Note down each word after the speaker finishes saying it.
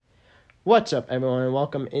What's up, everyone, and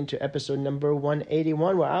welcome into episode number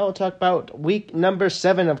 181, where I will talk about week number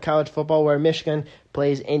 7 of college football, where Michigan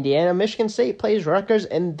plays Indiana, Michigan State plays Rutgers,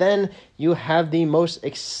 and then you have the most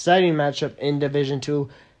exciting matchup in Division II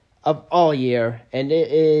of all year, and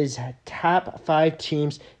it is top 5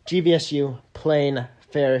 teams, GVSU playing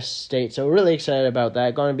Ferris State. So really excited about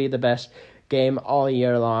that. Going to be the best game all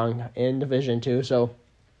year long in Division II, so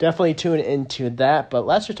definitely tune into that. But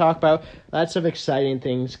let's just talk about lots of exciting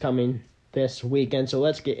things coming this weekend. So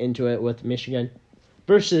let's get into it with Michigan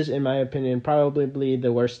versus, in my opinion, probably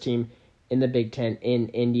the worst team in the Big Ten in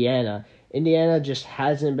Indiana. Indiana just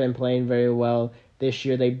hasn't been playing very well this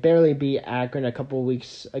year. They barely beat Akron a couple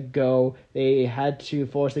weeks ago. They had to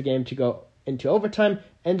force the game to go into overtime,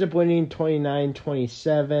 ends up winning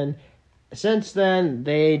 29-27. Since then,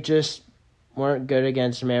 they just weren't good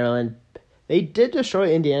against Maryland. They did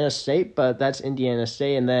destroy Indiana State, but that's Indiana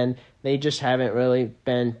State, and then they just haven't really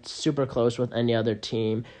been super close with any other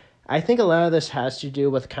team. I think a lot of this has to do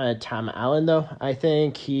with kind of Tom Allen, though. I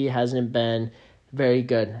think he hasn't been very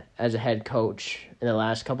good as a head coach in the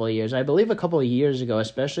last couple of years. I believe a couple of years ago,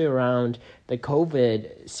 especially around the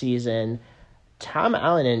COVID season, Tom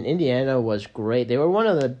Allen in Indiana was great. They were one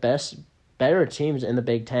of the better teams in the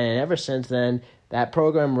Big Ten, and ever since then, that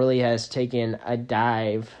program really has taken a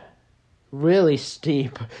dive, really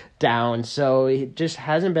steep down, so it just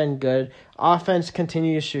hasn't been good. Offense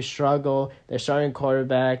continues to struggle. Their starting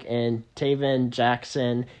quarterback and Taven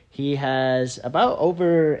Jackson, he has about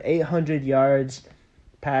over 800 yards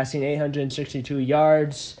passing, 862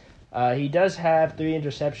 yards. He does have 3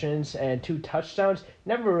 interceptions and 2 touchdowns.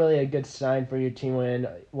 Never really a good sign for your team when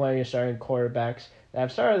one of your starting quarterbacks that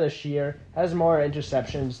have started this year has more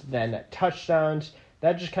interceptions than touchdowns.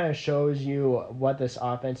 That just kind of shows you what this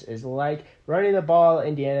offense is like. Running the ball,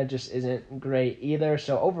 Indiana just isn't great either.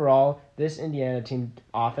 So overall, this Indiana team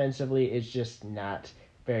offensively is just not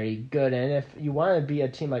very good. And if you want to be a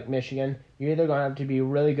team like Michigan, you're either going to have to be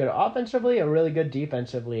really good offensively or really good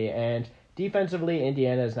defensively. And defensively,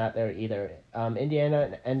 Indiana is not there either.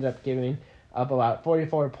 Indiana ends up giving up about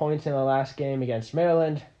 44 points in the last game against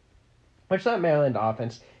Maryland, which that Maryland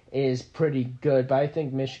offense is pretty good. But I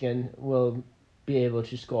think Michigan will be able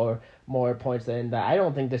to score more points than that. I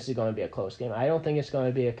don't think this is going to be a close game. I don't think it's going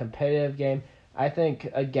to be a competitive game. I think,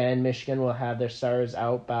 again, Michigan will have their starters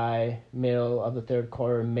out by middle of the third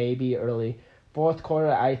quarter, maybe early fourth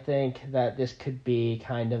quarter. I think that this could be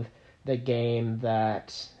kind of the game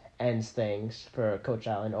that ends things for Coach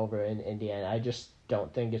Allen over in Indiana. I just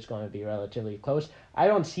don't think it's going to be relatively close. I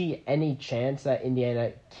don't see any chance that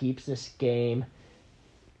Indiana keeps this game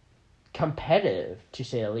competitive, to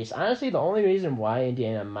say the least. Honestly, the only reason why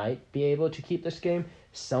Indiana might be able to keep this game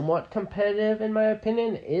somewhat competitive, in my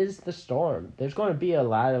opinion, is the storm. There's going to be a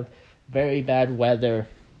lot of very bad weather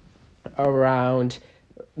around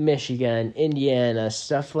Michigan, Indiana,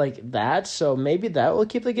 stuff like that. So maybe that will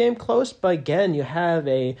keep the game close. But again, you have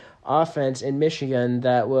a offense in Michigan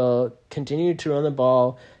that will continue to run the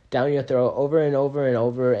ball down your throat over and over and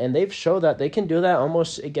over. And they've shown that they can do that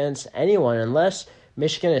almost against anyone, unless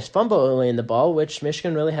Michigan is fumbling the ball, which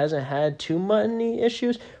Michigan really hasn't had too many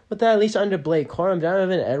issues with that, at least under Blake Corum.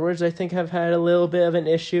 Donovan Edwards, I think, have had a little bit of an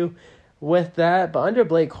issue with that. But under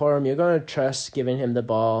Blake Corum, you're going to trust giving him the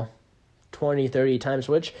ball 20, 30 times,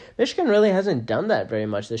 which Michigan really hasn't done that very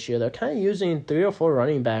much this year. They're kind of using 3 or 4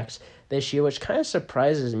 running backs this year, which kind of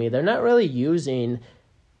surprises me. They're not really using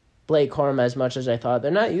Blake Corum as much as I thought. They're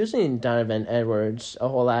not using Donovan Edwards a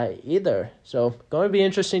whole lot either. So going to be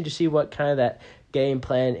interesting to see what kind of that game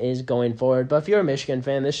plan is going forward. But if you're a Michigan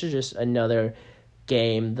fan, this is just another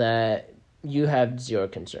game that you have zero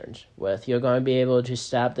concerns with. You're going to be able to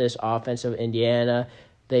stop this offense of Indiana.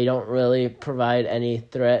 They don't really provide any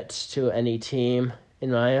threats to any team,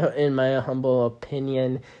 in my humble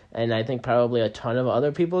opinion, and I think probably a ton of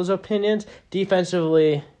other people's opinions.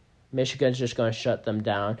 Defensively, Michigan's just going to shut them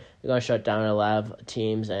down. They're going to shut down a lot of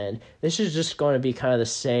teams, and this is just going to be kind of the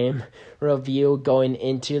same review going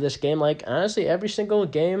into this game. Like, honestly, every single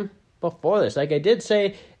game before this. Like I did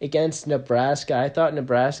say against Nebraska, I thought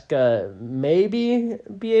Nebraska maybe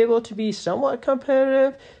be able to be somewhat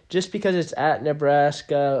competitive just because it's at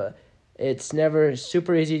Nebraska. It's never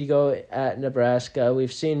super easy to go at Nebraska.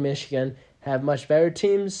 We've seen Michigan have much better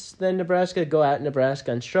teams than Nebraska go at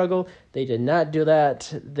Nebraska and struggle. They did not do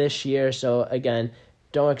that this year. So, again,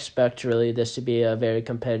 don't expect really this to be a very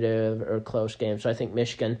competitive or close game. So I think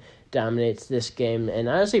Michigan dominates this game and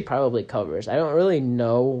honestly probably covers. I don't really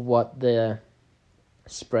know what the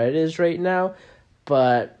spread is right now,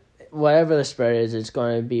 but whatever the spread is, it's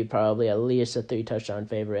going to be probably at least a 3-touchdown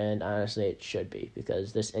favorite, and honestly it should be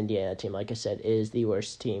because this Indiana team, like I said, is the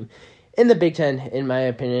worst team in the Big Ten, in my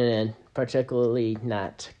opinion, and particularly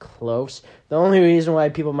not close. The only reason why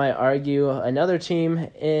people might argue another team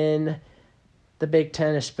in the Big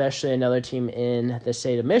Ten, especially another team in the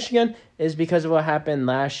state of Michigan, is because of what happened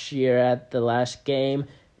last year at the last game.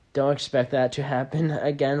 Don't expect that to happen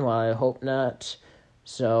again, while I hope not.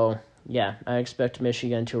 So, yeah, I expect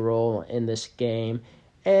Michigan to roll in this game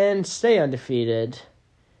and stay undefeated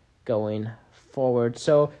going forward.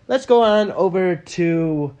 So, let's go on over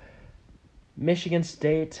to Michigan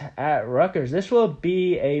State at Rutgers. This will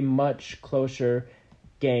be a much closer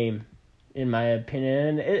game, in my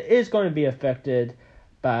opinion. It is going to be affected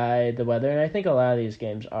by the weather, and I think a lot of these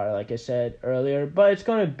games are, like I said earlier, but it's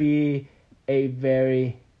going to be a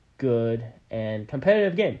very good and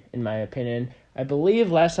competitive game, in my opinion. I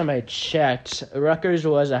believe last time I checked, Rutgers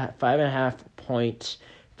was a 5.5-point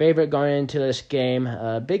favorite going into this game.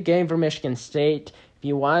 A big game for Michigan State. If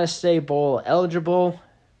you want to stay bowl eligible,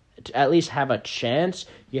 to at least have a chance,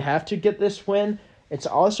 you have to get this win. It's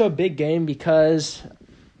also a big game because,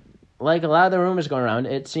 like a lot of the rumors going around,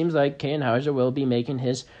 it seems like Kane Hauser will be making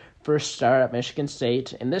his first start at Michigan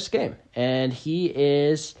State in this game. And he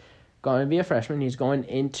is going to be a freshman. He's going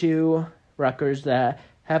into Rutgers that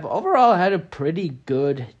have overall had a pretty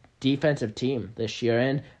good defensive team this year.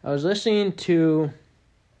 And I was listening to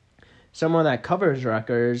someone that covers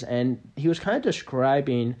Rutgers, and he was kind of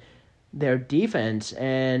describing their defense,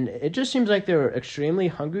 and it just seems like they're extremely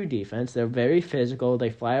hungry defense. They're very physical. They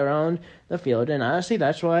fly around the field, and honestly,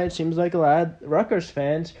 that's why it seems like a lot of Rutgers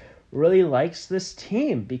fans really likes this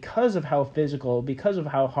team, because of how physical, because of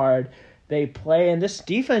how hard they play. And this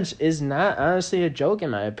defense is not honestly a joke, in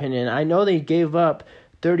my opinion. I know they gave up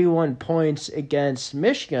 31 points against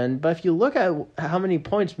Michigan, but if you look at how many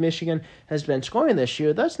points Michigan has been scoring this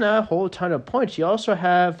year, that's not a whole ton of points. You also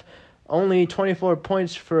have only 24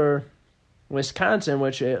 points for Wisconsin,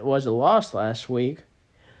 which it was a loss last week.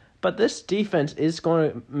 But this defense is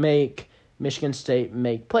going to make Michigan State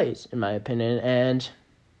make plays, in my opinion, and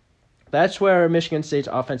that's where Michigan State's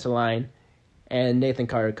offensive line and Nathan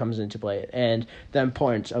Carter comes into play, and the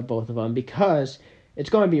importance of both of them, because it's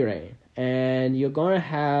going to be raining, and you're going to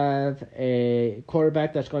have a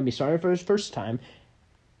quarterback that's going to be starting for his first time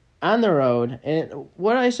on the road. And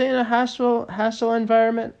what I say in a hostile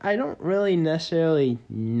environment, I don't really necessarily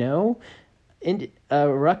know.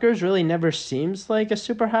 Rutgers really never seems like a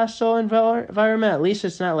super hostile environment. At least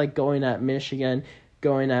it's not like going at Michigan,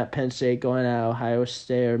 going at Penn State, going at Ohio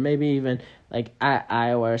State, or maybe even like at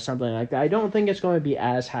Iowa or something like that. I don't think it's going to be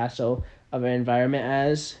as hostile of an environment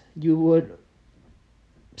as you would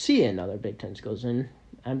see in other Big Ten schools. And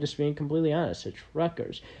I'm just being completely honest. It's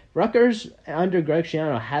Rutgers. Rutgers under Greg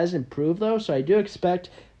Schiano has improved, though, so I do expect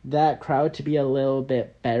that crowd to be a little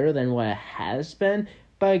bit better than what it has been.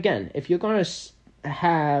 But again, if you're going to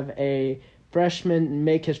have a freshman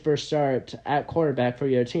make his first start at quarterback for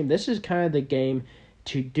your team, this is kind of the game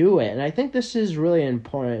to do it. And I think this is really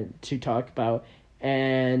important to talk about.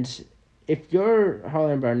 And if you're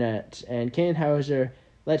Harlan Barnett and Kane Hauser,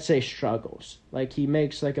 let's say, struggles, like he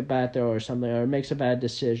makes like a bad throw or something, or makes a bad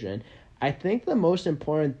decision, I think the most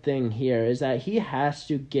important thing here is that he has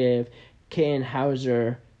to give Kane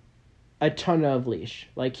Hauser a ton of leash.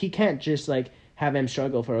 Like, he can't just like have him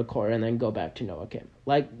struggle for a quarter and then go back to Noah Kim.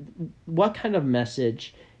 Like, what kind of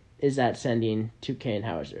message is that sending to Kane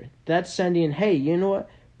Hauser? That's sending, hey, you know what?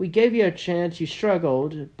 We gave you a chance, you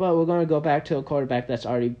struggled, but we're going to go back to a quarterback that's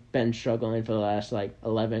already been struggling for the last,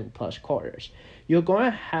 11-plus quarters. You're going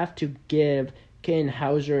to have to give Kane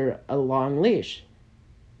Hauser a long leash.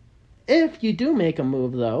 If you do make a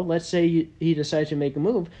move, though, let's say he decides to make a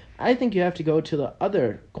move, I think you have to go to the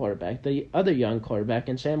other quarterback, the other young quarterback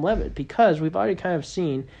in Sam Levitt, because we've already kind of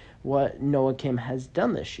seen what Noah Kim has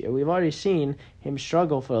done this year. We've already seen him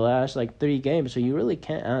struggle for the last 3 games, so you really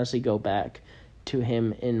can't honestly go back to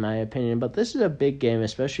him, in my opinion. But this is a big game,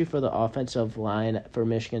 especially for the offensive line for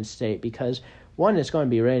Michigan State, because one, it's going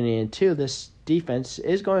to be raining, and two, this defense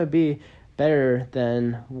is going to be better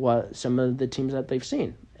than what some of the teams that they've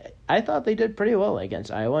seen. I thought they did pretty well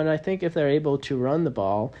against Iowa, and I think if they're able to run the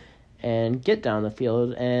ball and get down the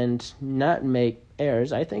field and not make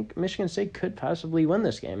errors, I think Michigan State could possibly win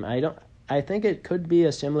this game. I think it could be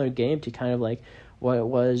a similar game to kind of like what it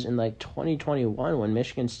was in 2021 when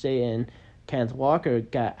Michigan State and Kenneth Walker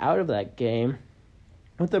got out of that game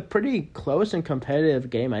with a pretty close and competitive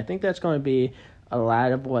game. I think that's going to be a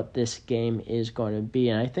lot of what this game is going to be,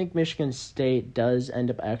 and I think Michigan State does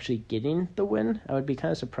end up actually getting the win. I would be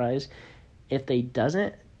kind of surprised if they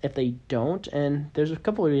don't, and there's a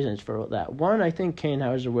couple of reasons for that. One, I think Kane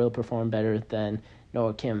Hauser will perform better than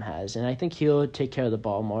Noah Kim has, and I think he'll take care of the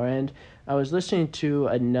ball more. And I was listening to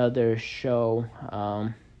another show,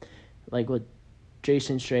 like with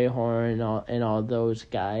Jason Strayhorn and all those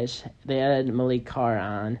guys. They had Malik Carr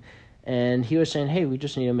on, and he was saying, hey, we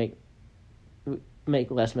just need to make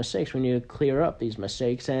less mistakes. We need to clear up these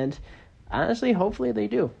mistakes, and honestly, hopefully they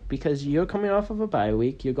do, because you're coming off of a bye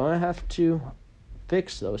week. You're going to have to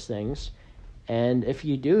fix those things, and if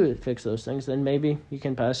you do fix those things, then maybe you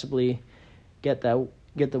can possibly get the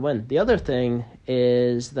win. The other thing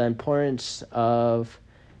is the importance of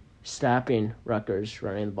stopping Rutgers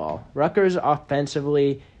running the ball. Rutgers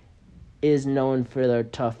offensively is known for their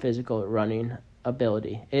tough physical running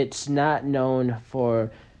ability. It's not known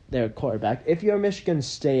for their quarterback. If you're Michigan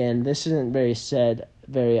State, and this isn't very said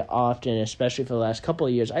very often, especially for the last couple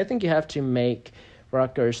of years, I think you have to make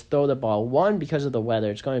Rutgers throw the ball. One, because of the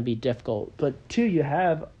weather, it's going to be difficult. But two, you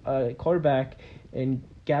have a quarterback in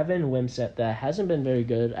Gavin Wimsatt that hasn't been very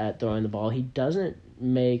good at throwing the ball. He doesn't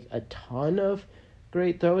make a ton of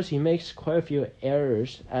great throws. He makes quite a few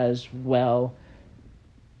errors as well.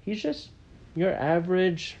 He's just your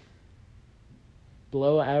average,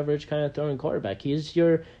 below average kind of throwing quarterback. He's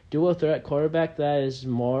your dual threat quarterback that is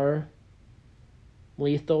more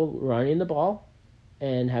lethal running the ball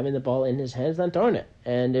and having the ball in his hands than throwing it.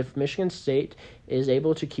 And if Michigan State is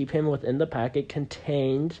able to keep him within the pocket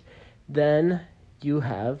contained, then you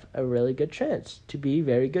have a really good chance to be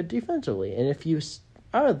very good defensively. And if you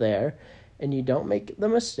are there and you don't make the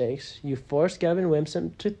mistakes, you force Gavin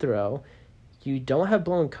Wimsatt to throw, you don't have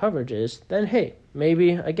blown coverages, then hey, maybe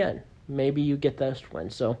you get that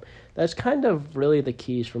win. So that's kind of really the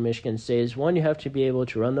keys for Michigan State is, one, you have to be able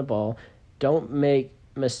to run the ball. Don't make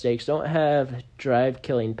mistakes. Don't have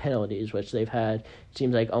drive-killing penalties, which they've had, it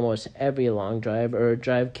seems like, almost every long drive, or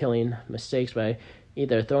drive-killing mistakes by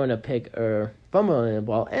either throwing a pick or fumbling the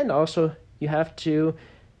ball. And also, you have to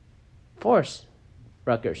force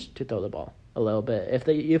Rutgers to throw the ball a little bit.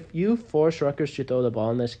 If you force Rutgers to throw the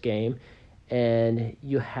ball in this game, and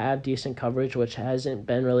you have decent coverage, which hasn't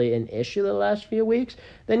been really an issue the last few weeks,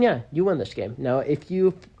 then yeah, you win this game. Now, if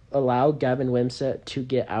you allow Gavin Wimsatt to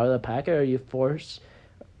get out of the pocket, or you force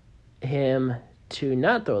him to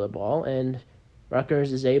not throw the ball, and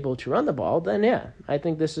Rutgers is able to run the ball, then yeah, I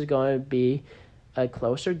think this is going to be a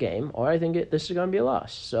closer game, or I think this is going to be a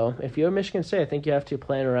loss. So if you're Michigan State, I think you have to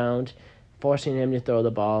plan around forcing him to throw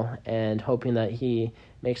the ball and hoping that he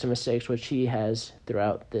makes some mistakes, which he has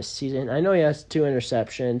throughout this season. I know he has 2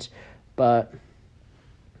 interceptions, but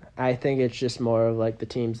I think it's just more of like the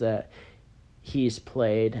teams that he's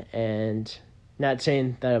played, and not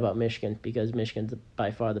saying that about Michigan, because Michigan's by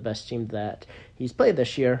far the best team that he's played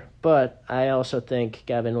this year, but I also think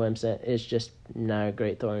Gavin Wimsatt is just not a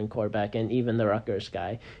great throwing quarterback, and even the Rutgers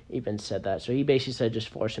guy even said that. So he basically said just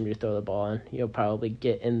force him to throw the ball, and you'll probably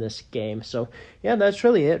get in this game. So yeah, that's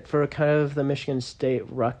really it for kind of the Michigan State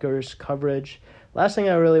Rutgers coverage. Last thing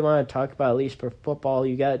I really want to talk about, at least for football,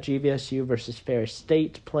 you got GVSU versus Ferris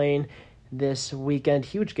State playing this weekend.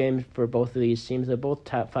 Huge game for both of these teams. They're both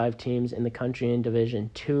top 5 teams in the country in Division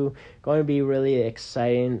II. Going to be really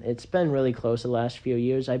exciting. It's been really close the last few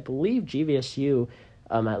years. I believe GVSU,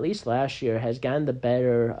 at least last year, has gotten the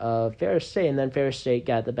better of Ferris State, and then Ferris State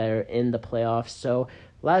got the better in the playoffs. So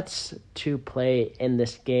lots to play in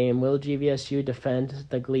this game. Will GVSU defend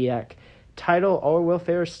the GLIAC title, or will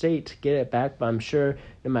Ferris State get it back? But I'm sure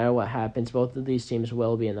no matter what happens, both of these teams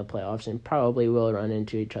will be in the playoffs and probably will run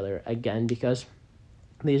into each other again, because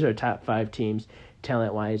these are top 5 teams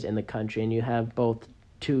talent-wise in the country, and you have both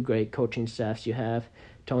 2 great coaching staffs. You have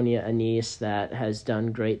Tonya Anise that has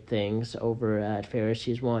done great things over at Ferris.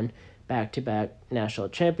 He's won back-to-back national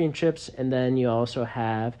championships, and then you also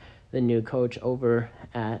have the new coach over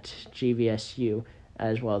at GVSU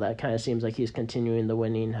as well. That kind of seems like he's continuing the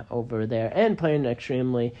winning over there and playing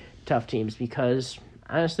extremely tough teams, because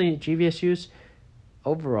honestly, GVSU's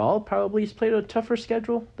overall probably has played a tougher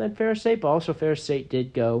schedule than Ferris State, but also Ferris State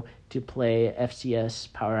did go to play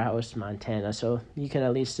FCS powerhouse Montana, so you can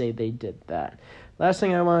at least say they did that. Last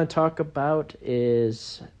thing I want to talk about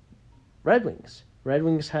is Redwings.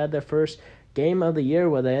 Redwings had their first game of the year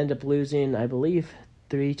where they ended up losing, I believe,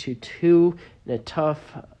 3-2 in a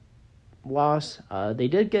tough loss. They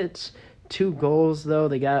did get 2 goals, though.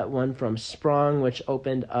 They got one from Sprong, which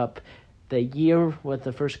opened up the year with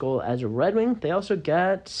the first goal as a Red Wing. They also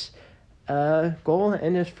got a goal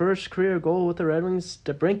in his first career goal with the Red Wings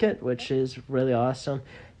to Brinkett, which is really awesome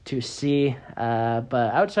to see.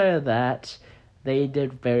 But outside of that, they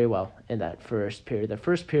did very well in that first period. The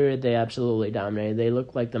first period, they absolutely dominated. They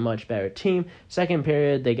looked like the much better team. Second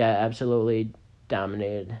period, they got absolutely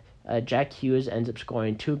dominated Jack Hughes ends up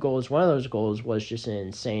scoring 2 goals. One of those goals was just an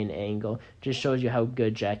insane angle. Just shows you how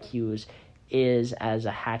good Jack Hughes is as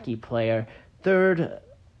a hockey player. Third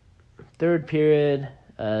period,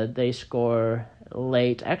 they score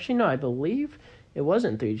late. Actually, no, I believe it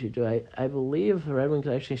wasn't 3-2. I believe the Redwings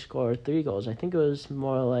actually scored 3 goals. I think it was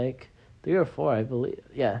more like 3 or 4, I believe.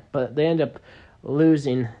 Yeah, but they end up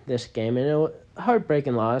losing this game. And it was a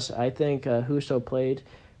heartbreaking loss. I think Husso played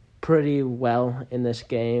pretty well in this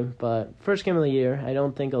game. But first game of the year, I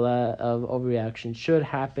don't think a lot of overreaction should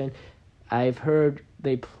happen. I've heard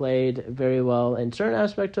they played very well in certain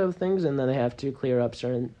aspects of things, and then they have to clear up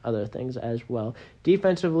certain other things as well.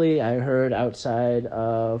 Defensively, I heard outside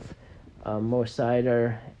of Mo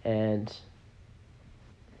Sider and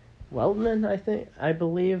Weldman, I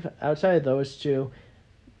believe, outside of those two,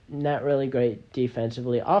 not really great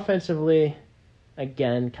defensively. Offensively,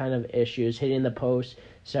 again, kind of issues, hitting the post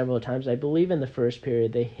several times. I believe in the first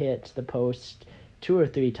period they hit the post 2 or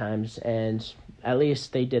 3 times, and at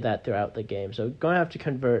least they did that throughout the game. So going to have to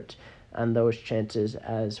convert on those chances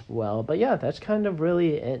as well. But yeah, that's kind of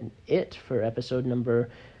really it for episode number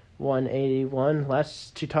 181.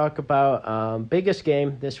 Let's to talk about biggest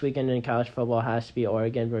game this weekend in college football has to be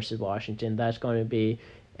Oregon versus Washington. That's going to be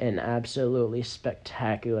an absolutely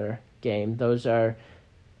spectacular game. Those are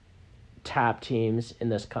top teams in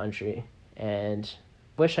this country, and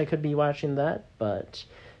wish I could be watching that, but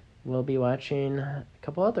we'll be watching a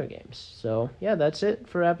couple other games. So, yeah, that's it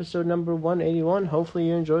for episode number 181. Hopefully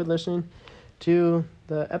you enjoyed listening to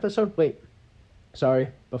the episode.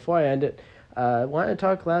 Before I end it, I want to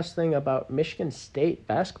talk last thing about Michigan State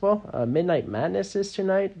basketball. Midnight Madness is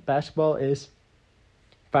tonight. Basketball is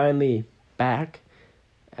finally back.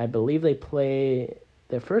 I believe they play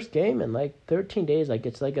their first game in like 13 days.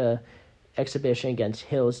 It's like a exhibition against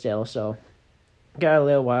Hillsdale. So, got a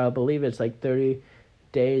little while. I believe it's like 30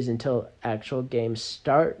 days until actual games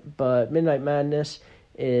start, but Midnight Madness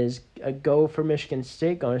is a go for Michigan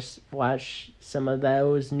State. Going to watch some of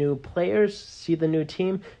those new players, see the new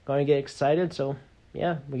team, going to get excited. So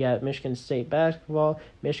yeah, we got Michigan State basketball.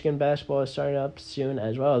 Michigan basketball is starting up soon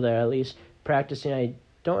as well. They're at least practicing. I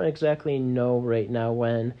don't exactly know right now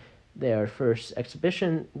when their first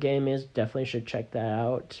exhibition game is. Definitely should check that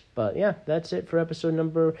out. But yeah, that's it for episode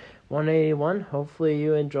number 181. Hopefully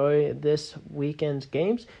you enjoy this weekend's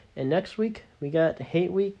games. And next week, we got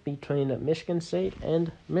Hate Week between Michigan State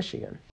and Michigan.